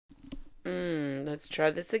Let's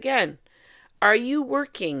try this again. Are you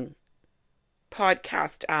working?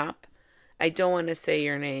 Podcast app. I don't want to say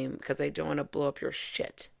your name because I don't want to blow up your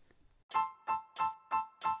shit.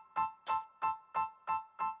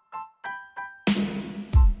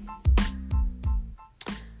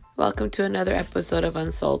 Welcome to another episode of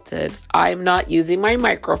Unsalted. I'm not using my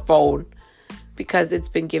microphone because it's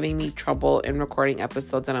been giving me trouble in recording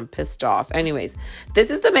episodes and I'm pissed off. Anyways,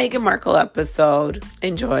 this is the Meghan Markle episode.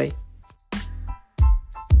 Enjoy.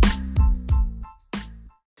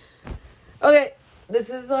 Okay, this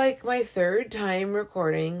is like my third time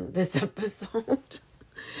recording this episode.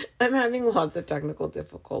 I'm having lots of technical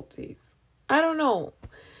difficulties. I don't know.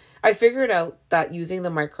 I figured out that using the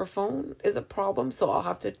microphone is a problem, so I'll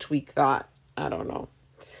have to tweak that. I don't know.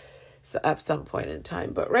 So at some point in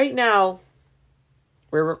time. But right now,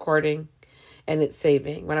 we're recording and it's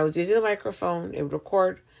saving. When I was using the microphone, it would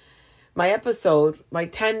record my episode, my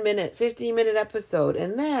 10-minute, 15-minute episode,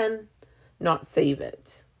 and then not save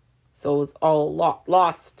it. So it was all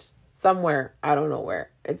lost somewhere. I don't know where.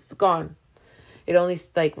 It's gone. It only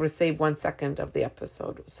saved 1 second of the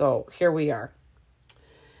episode. So here we are.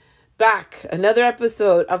 Back. Another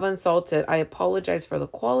episode of Unsalted. I apologize for the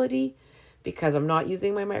quality because I'm not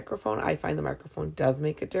using my microphone. I find the microphone does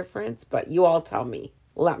make a difference. But you all tell me.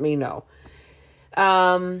 Let me know.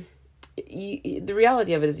 The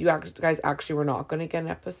reality of it is you guys actually were not going to get an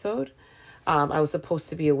episode. I was supposed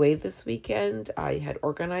to be away this weekend. I had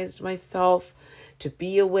organized myself to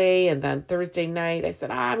be away. And then Thursday night, I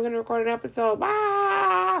said, I'm going to record an episode.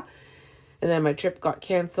 And then my trip got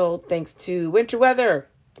canceled thanks to winter weather,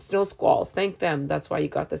 snow squalls. Thank them. That's why you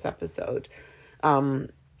got this episode.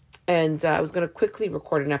 And I was going to quickly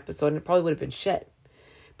record an episode and it probably would have been shit.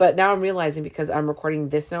 But now I'm realizing because I'm recording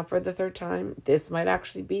this now for the third time, this might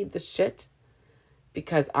actually be the shit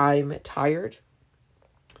because I'm tired.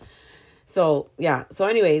 So, yeah. So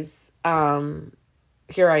anyways,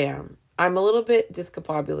 here I am. I'm a little bit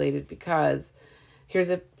discombobulated because here's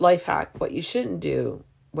a life hack. What you shouldn't do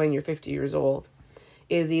when you're 50 years old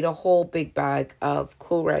is eat a whole big bag of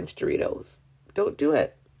Cool Ranch Doritos. Don't do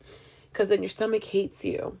it because then your stomach hates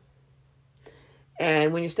you.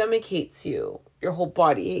 And when your stomach hates you, your whole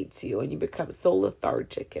body hates you and you become so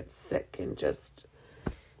lethargic and sick and just,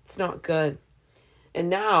 it's not good. And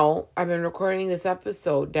now I've been recording this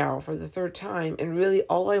episode now for the third time. And really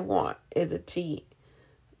all I want is a tea.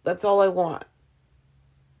 That's all I want.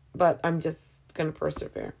 But I'm just going to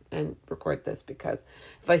persevere and record this because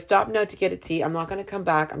if I stop now to get a tea, I'm not going to come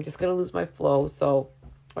back. I'm just going to lose my flow. So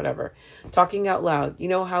whatever. Talking out loud. You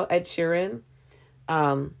know how Ed Sheeran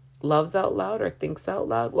loves out loud or thinks out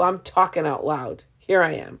loud? Well, I'm talking out loud. Here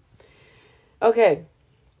I am. Okay.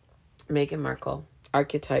 Meghan Markle.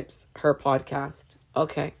 Archetypes. Her podcast.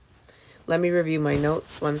 Okay, let me review my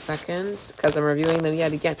notes 1 second because I'm reviewing them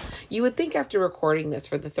yet again. You would think after recording this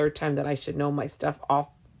for the third time that I should know my stuff off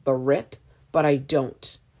the rip, but I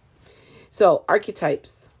don't. So,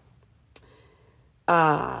 Archetypes.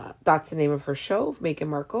 That's the name of her show, Meghan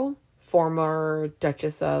Markle, former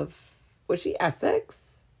Duchess of, was she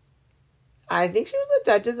Essex? I think she was a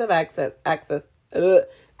Duchess of Essex.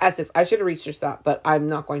 Essex. I should have reached this up, but I'm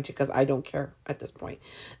not going to because I don't care at this point.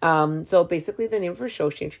 So basically the name of her show,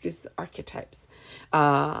 she introduces archetypes,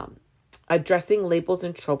 addressing labels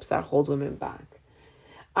and tropes that hold women back.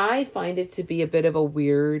 I find it to be a bit of a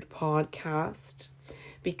weird podcast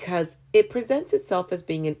because it presents itself as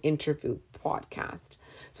being an interview podcast.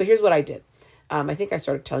 So here's what I did. I think I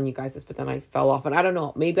started telling you guys this, but then I fell off and I don't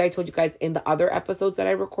know. Maybe I told you guys in the other episodes that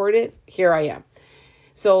I recorded. Here I am.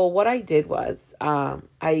 So what I did was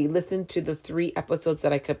I listened to the 3 episodes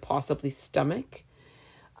that I could possibly stomach.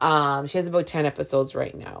 She has about 10 episodes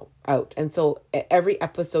right now out. And so every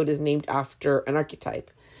episode is named after an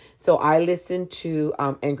archetype. So I listened to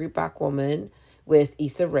Angry Black Woman with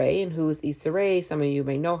Issa Rae. And who is Issa Rae? Some of you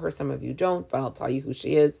may know her, some of you don't, but I'll tell you who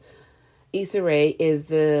she is. Issa Rae is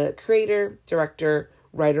the creator, director,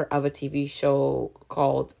 writer of a TV show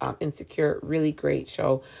called Insecure. Really great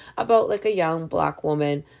show about like a young Black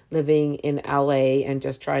woman living in LA and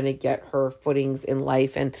just trying to get her footings in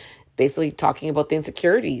life and basically talking about the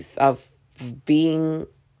insecurities of being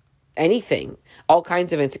anything. All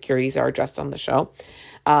kinds of insecurities are addressed on the show.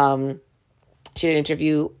 She did an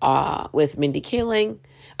interview with Mindy Kaling.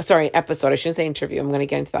 Episode. I shouldn't say interview. I'm going to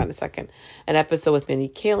get into that in a second. An episode with Mindy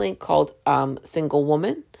Kaling called Single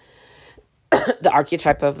Woman. The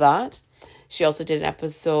archetype of that. She also did an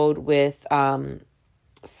episode with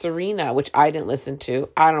Serena, which I didn't listen to.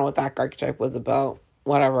 I don't know what that archetype was about.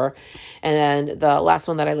 Whatever. And then the last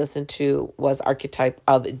one that I listened to was Archetype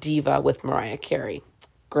of Diva with Mariah Carey.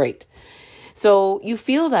 Great. So you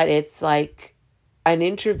feel that it's like an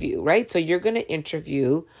interview, right? So you're going to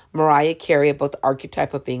interview Mariah Carey about the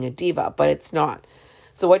archetype of being a diva, but it's not.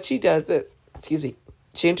 So what she does is,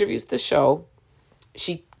 she interviews the show.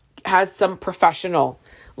 She has some professional,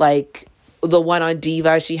 like the one on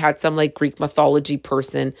Diva, she had some like Greek mythology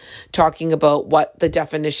person talking about what the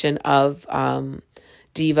definition of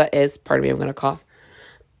diva is. Pardon me, I'm going to cough.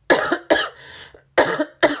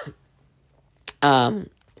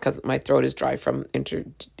 Because my throat is dry from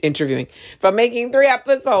interviewing, from making 3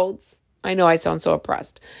 episodes. I know I sound so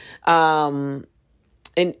oppressed.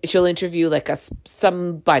 And she'll interview like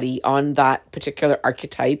somebody on that particular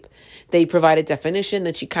archetype. They provide a definition,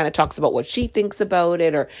 then she kind of talks about what she thinks about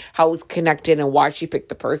it or how it's connected and why she picked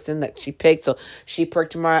the person that she picked. So she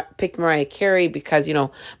picked Mariah Carey because, you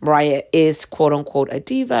know, Mariah is quote unquote a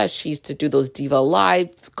diva. She used to do those Diva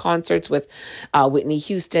Live concerts with Whitney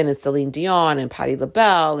Houston and Celine Dion and Patti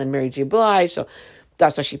LaBelle and Mary J. Blige. So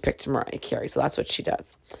that's why she picked Mariah Carey. So that's what she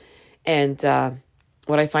does. And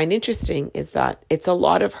what I find interesting is that it's a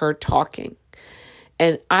lot of her talking.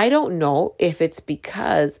 And I don't know if it's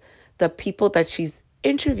because the people that she's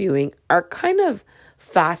interviewing are kind of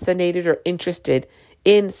fascinated or interested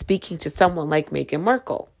in speaking to someone like Meghan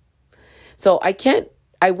Markle. So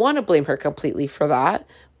I want to blame her completely for that,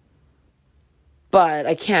 but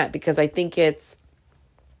I can't, because I think it's,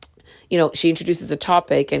 you know, she introduces a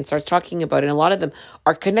topic and starts talking about it. And a lot of them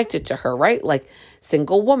are connected to her, right? Like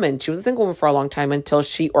single woman. She was a single woman for a long time until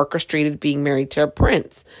she orchestrated being married to a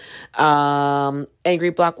prince. Angry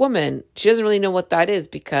black woman. She doesn't really know what that is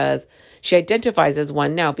because she identifies as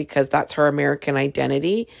one now because that's her American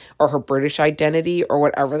identity or her British identity or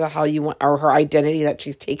whatever the hell you want, or her identity that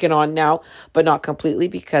she's taken on now, but not completely,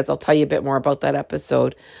 because I'll tell you a bit more about that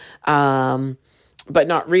episode. But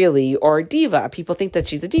not really, or diva. People think that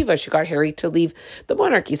she's a diva. She got Harry to leave the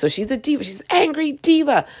monarchy. So she's a diva. She's an angry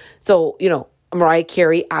diva. So, you know, Mariah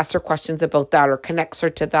Carey asks her questions about that or connects her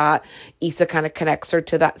to that. Issa kind of connects her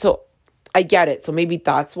to that. So I get it. So maybe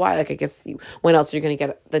that's why, like, I guess when else are you going to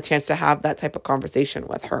get the chance to have that type of conversation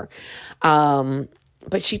with her? But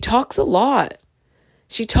she talks a lot.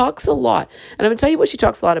 She talks a lot. And I'm going to tell you what she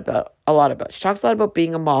talks a lot about. She talks a lot about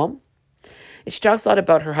being a mom. And she talks a lot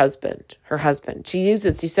about her husband. She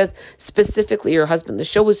says specifically her husband. The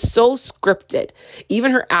show was so scripted.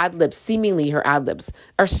 Even her ad-libs, seemingly her ad-libs,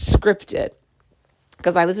 are scripted.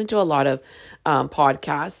 Because I listen to a lot of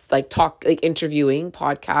podcasts, like interviewing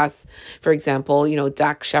podcasts. For example, you know,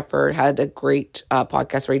 Dax Shepard had a great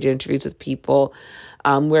podcast where he did interviews with people,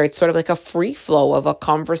 where it's sort of like a free flow of a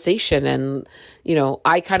conversation. And, you know,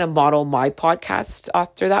 I kind of model my podcast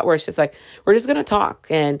after that, where it's just like, we're just going to talk.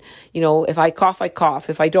 And, you know, if I cough, I cough.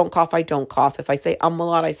 If I don't cough, I don't cough. If I say a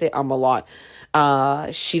lot, I say a lot.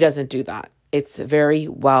 She doesn't do that. It's very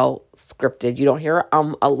well scripted. You don't hear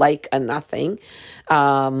a like a nothing.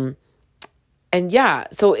 And yeah,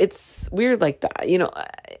 so it's weird like that. You know,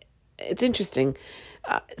 it's interesting.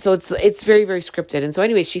 So it's very, very scripted. And so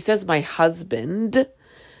anyway, she says my husband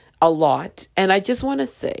a lot. And I just want to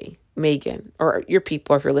say, Megan, or your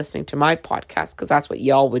people, if you're listening to my podcast, because that's what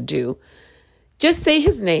y'all would do, just say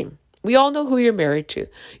his name. We all know who you're married to.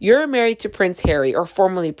 You're married to Prince Harry, or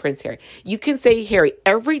formerly Prince Harry. You can say Harry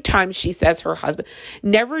every time she says her husband.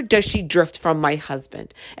 Never does she drift from my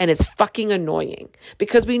husband. And it's fucking annoying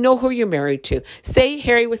because we know who you're married to. Say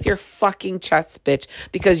Harry with your fucking chest, bitch,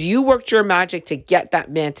 because you worked your magic to get that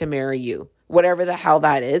man to marry you. Whatever the hell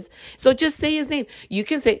that is. So just say his name. You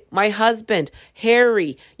can say my husband,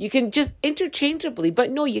 Harry. You can just interchangeably,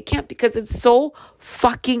 but no, you can't, because it's so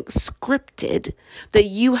fucking scripted that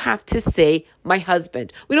you have to say my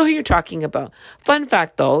husband. We know who you're talking about. Fun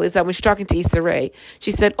fact though, is that when she's talking to Issa Rae,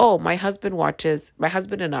 she said, oh, my husband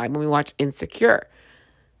and I, when we watch Insecure.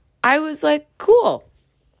 I was like, cool.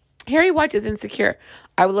 Harry watches Insecure.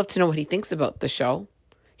 I would love to know what he thinks about the show.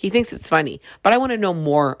 He thinks it's funny, but I want to know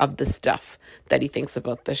more of the stuff that he thinks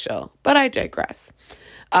about the show. But I digress.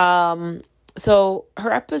 So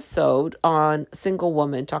her episode on Single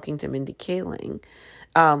Woman talking to Mindy Kaling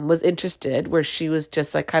was interested, where she was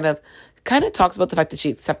just like kind of talks about the fact that she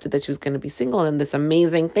accepted that she was going to be single and this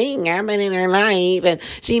amazing thing happened in her life. And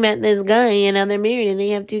she met this guy and now they're married and they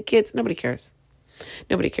have 2 kids. Nobody cares.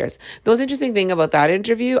 Nobody cares. The most interesting thing about that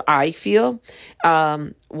interview, I feel,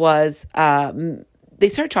 was they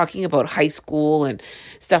started talking about high school and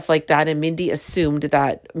stuff like that. And Mindy assumed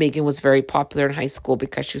that Meghan was very popular in high school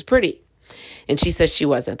because she was pretty. And she says she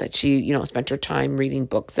wasn't, that she, you know, spent her time reading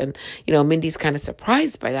books. And, you know, Mindy's kind of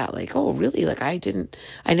surprised by that. Like, oh, really? Like, I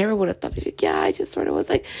never would have thought. She's like, yeah, I just sort of was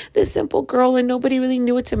like this simple girl and nobody really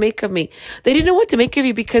knew what to make of me. They didn't know what to make of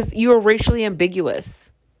you because you were racially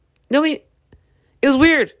ambiguous. Nobody, it was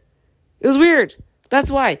weird. It was weird. That's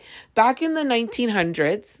why back in the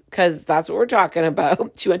 1900s, because that's what we're talking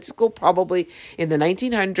about. She went to school probably in the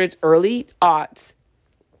 1900s, early aughts.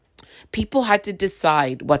 People had to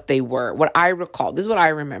decide what they were. What I recall, this is what I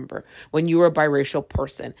remember when you were a biracial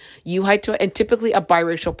person. You had to, and typically a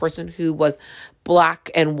biracial person who was black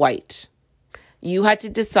and white. You had to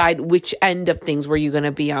decide which end of things were you going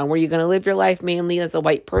to be on. Were you going to live your life mainly as a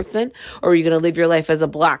white person, or were you going to live your life as a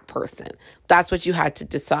black person? That's what you had to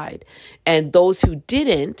decide. And those who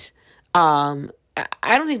didn't, I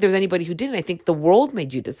don't think there's anybody who didn't. I think the world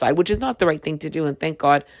made you decide, which is not the right thing to do. And thank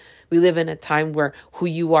God we live in a time where who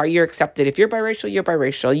you are, you're accepted. If you're biracial, you're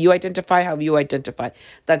biracial. You identify how you identify.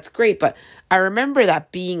 That's great. But I remember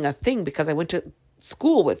that being a thing because I went to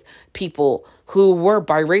school with people who were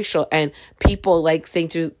biracial, and people like saying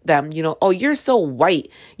to them, you know, oh, you're so white.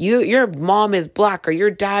 Your mom is black or your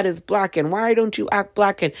dad is black, and why don't you act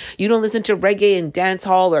black, and you don't listen to reggae and dance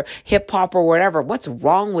hall or hip hop or whatever. What's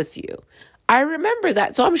wrong with you? I remember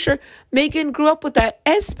that. So I'm sure Megan grew up with that,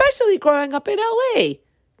 especially growing up in LA.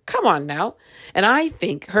 Come on now. And I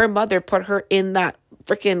think her mother put her in that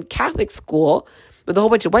freaking Catholic school with a whole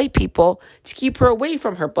bunch of white people to keep her away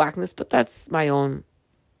from her blackness. But that's my own,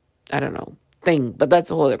 I don't know, thing. But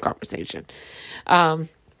that's a whole other conversation. Yeah,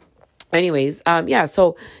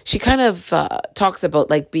 so she kind of talks about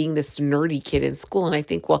like being this nerdy kid in school. And I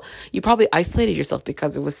think, well, you probably isolated yourself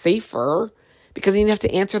because it was safer, because you didn't have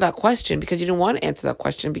to answer that question, because you didn't want to answer that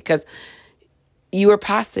question, because you were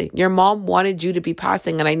passing. Your mom wanted you to be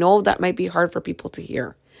passing. And I know that might be hard for people to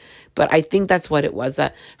hear, but I think that's what it was,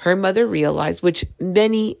 that her mother realized, which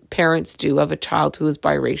many parents do of a child who is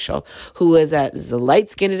biracial, who is as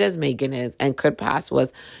light-skinned as Megan is and could pass,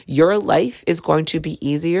 was your life is going to be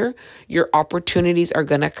easier. Your opportunities are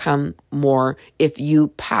going to come more if you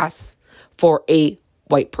pass for a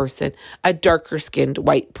white person, a darker skinned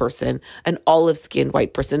white person, an olive skinned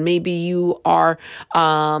white person. Maybe you are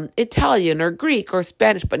Italian or Greek or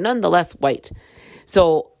Spanish, but nonetheless white.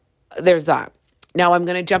 So there's that. Now I'm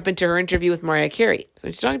going to jump into her interview with Mariah Carey. So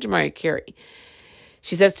she's talking to Mariah Carey.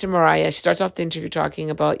 She says to Mariah, she starts off the interview talking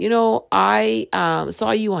about, you know, I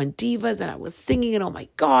saw you on Divas and I was singing and oh my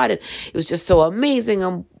God, and it was just so amazing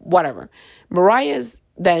and whatever. Mariah's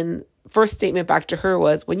then first statement back to her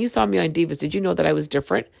was, when you saw me on Divas, did you know that I was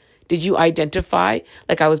different? Did you identify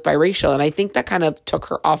like I was biracial? And I think that kind of took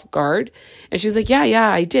her off guard. And she was like, yeah,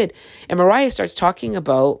 I did. And Mariah starts talking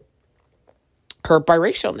about her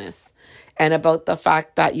biracialness and about the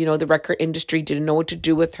fact that, you know, the record industry didn't know what to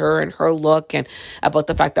do with her and her look, and about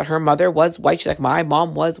the fact that her mother was white. She's like, my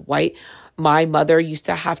mom was white. My mother used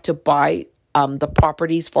to have to buy the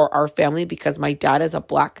properties for our family because my dad is a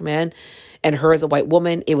black man and her as a white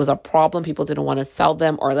woman. It was a problem. People didn't want to sell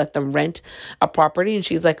them or let them rent a property. And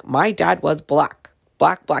she's like, my dad was black.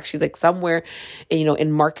 She's like, somewhere, you know,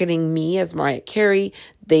 in marketing me as Mariah Carey,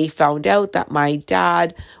 they found out that my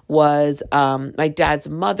dad was, my dad's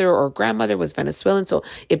mother or grandmother was Venezuelan. So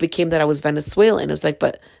it became that I was Venezuelan. It was like,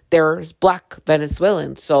 but there's black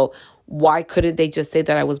Venezuelans. So why couldn't they just say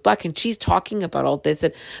that I was black? And she's talking about all this,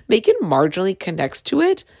 and Megan marginally connects to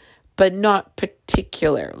it, but not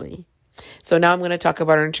particularly. So now I'm going to talk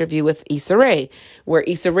about our interview with Issa Rae, where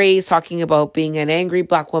Issa Rae is talking about being an angry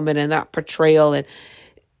black woman and that portrayal. And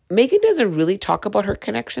Megan doesn't really talk about her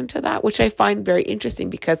connection to that, which I find very interesting,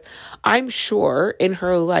 because I'm sure in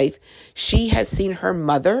her life, she has seen her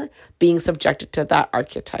mother being subjected to that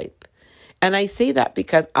archetype. And I say that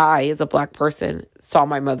because I, as a black person, saw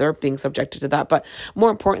my mother being subjected to that. But more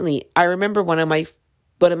importantly, I remember one of my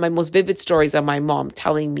most vivid stories of my mom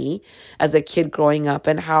telling me as a kid growing up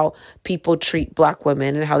and how people treat black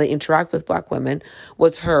women and how they interact with black women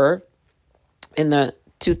was her in the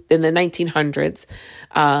 1900s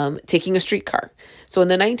taking a streetcar. So in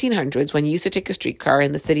the 1900s, when you used to take a streetcar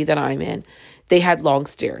in the city that I'm in, they had long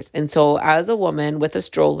stairs. And so as a woman with a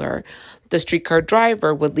stroller, the streetcar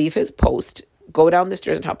driver would leave his post, go down the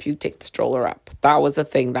stairs and help you take the stroller up. That was a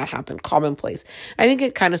thing that happened, commonplace. I think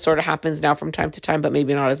it kind of sort of happens now from time to time, but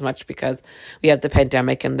maybe not as much because we have the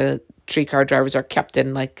pandemic and the streetcar drivers are kept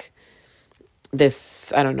in like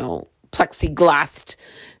this, I don't know, plexiglass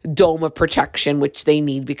dome of protection, which they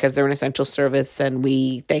need because they're an essential service and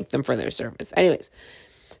we thank them for their service. Anyways,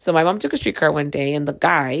 so my mom took a streetcar one day and the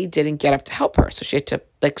guy didn't get up to help her. So she had to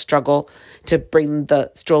like struggle to bring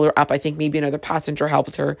the stroller up. I think maybe another passenger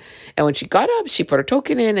helped her. And when she got up, she put her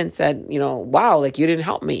token in and said, you know, wow, like you didn't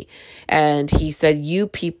help me. And he said, you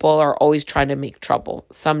people are always trying to make trouble.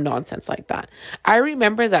 Some nonsense like that. I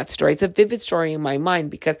remember that story. It's a vivid story in my mind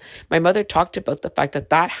because my mother talked about the fact that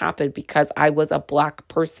that happened because I was a black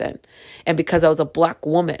person and because I was a black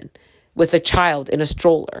woman with a child in a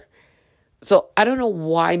stroller. So I don't know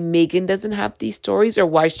why Megan doesn't have these stories or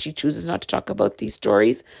why she chooses not to talk about these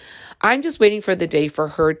stories. I'm just waiting for the day for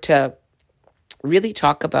her to really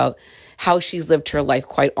talk about how she's lived her life,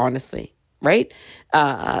 quite honestly, right?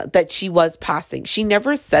 That she was passing. She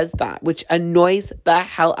never says that, which annoys the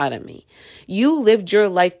hell out of me. You lived your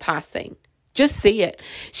life passing. Just say it.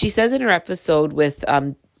 She says in her episode with,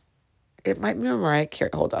 it might be Mariah Carey.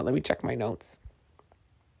 Hold on, let me check my notes.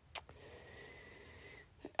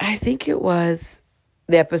 I think it was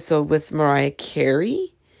the episode with Mariah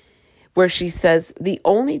Carey where she says the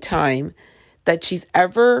only time that she's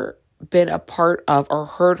ever been a part of or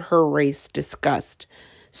heard her race discussed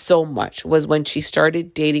so much was when she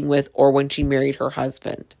started dating with or when she married her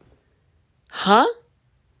husband. Huh?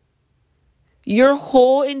 Your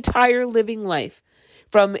whole entire living life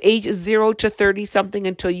from age 0 to 30 something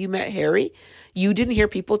until you met Harry, you didn't hear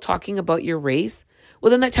people talking about your race? Well,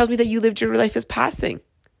 then that tells me that you lived your life as passing.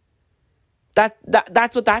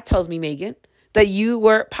 That's what that tells me, Megan. That you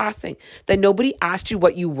were passing. That nobody asked you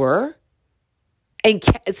what you were. And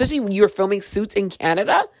especially when you were filming Suits in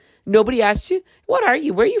Canada, nobody asked you, what are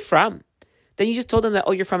you? Where are you from? Then you just told them that,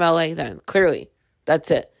 oh, you're from LA then. Clearly.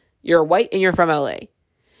 That's it. You're white and you're from LA.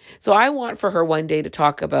 So I want for her one day to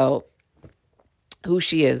talk about who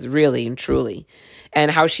she is really and truly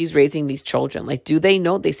and how she's raising these children. Like, do they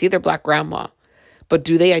know? They see their Black grandma. But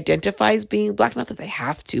do they identify as being Black? Not that they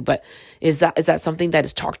have to, but is that something that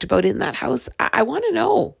is talked about in that house? I want to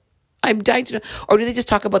know. I'm dying to know. Or do they just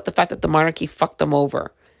talk about the fact that the monarchy fucked them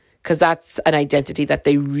over? Because that's an identity that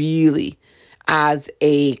they really, as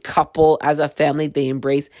a couple, as a family, they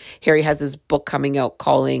embrace. Harry has this book coming out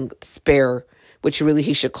calling Spare, which really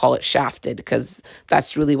he should call it Shafted, because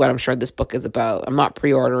that's really what I'm sure this book is about. I'm not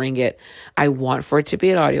pre-ordering it. I want for it to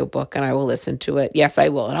be an audiobook and I will listen to it. Yes, I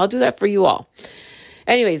will. And I'll do that for you all.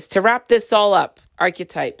 Anyways, to wrap this all up,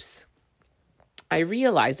 archetypes. I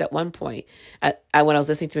realized at one point, when I was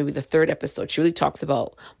listening to maybe the third episode, she really talks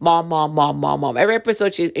about mom, mom, mom, mom, mom. Every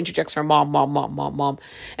episode, she interjects her mom, mom, mom, mom, mom.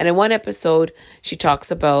 And in one episode, she talks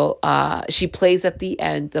about, she plays at the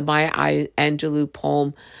end, the Maya Angelou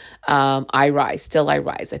poem, I Rise, Still I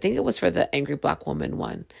Rise. I think it was for the Angry Black Woman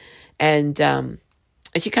one. And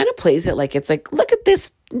she kind of plays it like, it's like, look at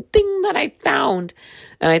this thing that I found.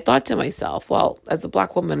 And I thought to myself, well, as a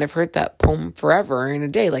Black woman, I've heard that poem forever in a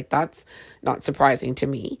day. Like, that's not surprising to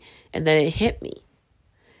me. And then it hit me.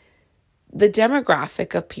 The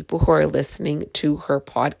demographic of people who are listening to her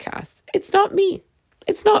podcast, it's not me.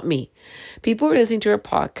 It's not me. People who are listening to her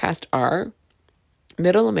podcast are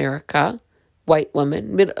middle America, white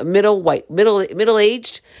women,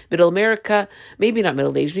 middle-aged, middle America, maybe not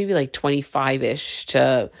middle-aged, maybe like 25-ish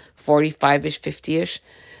to 45-ish, 50-ish,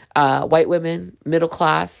 white women, middle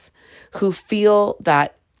class, who feel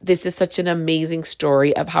that this is such an amazing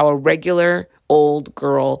story of how a regular old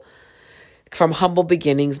girl from humble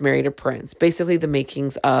beginnings married a prince. Basically the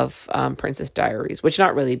makings of Princess Diaries, which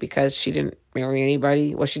not really, because she didn't marry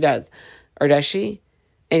anybody. Well, she does. Or does she?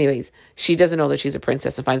 Anyways, she doesn't know that she's a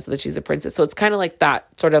princess and finds out that she's a princess. So it's kind of like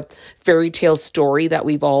that sort of fairy tale story that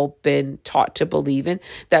we've all been taught to believe in,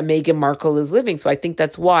 that Meghan Markle is living. So I think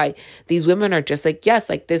that's why these women are just like, yes,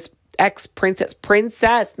 like this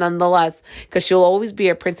ex-princess nonetheless, because she'll always be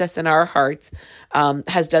a princess in our hearts,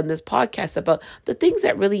 has done this podcast about the things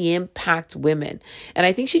that really impact women. And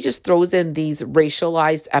I think she just throws in these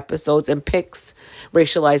racialized episodes and picks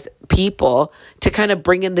racialized people to kind of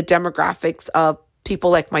bring in the demographics of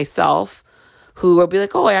people like myself who will be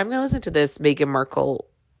like, oh, I'm going to listen to this Meghan Markle,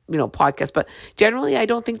 podcast. But generally, I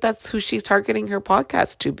don't think that's who she's targeting her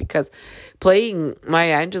podcast to, because playing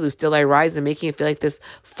Maya Angelou, Still I Rise, and making it feel like this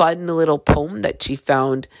fun little poem that she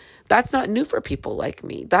found, that's not new for people like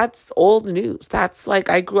me. That's old news. That's like,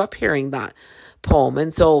 I grew up hearing that poem.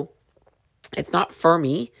 And so it's not for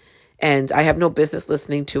me. And I have no business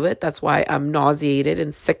listening to it. That's why I'm nauseated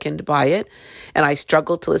and sickened by it. And I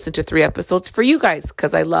struggle to listen to 3 episodes for you guys,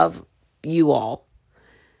 because I love you all.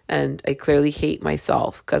 And I clearly hate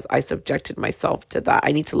myself because I subjected myself to that.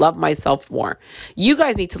 I need to love myself more. You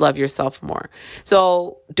guys need to love yourself more.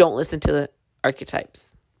 So don't listen to the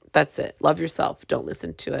archetypes. That's it. Love yourself. Don't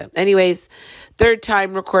listen to it. Anyways, 3rd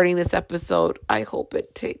time recording this episode. I hope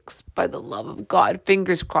it takes, by the love of God,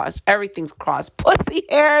 fingers crossed. Everything's crossed. Pussy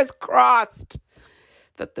hairs crossed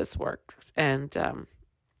that this works. And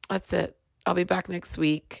that's it. I'll be back next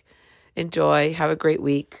week. Enjoy. Have a great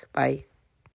week. Bye.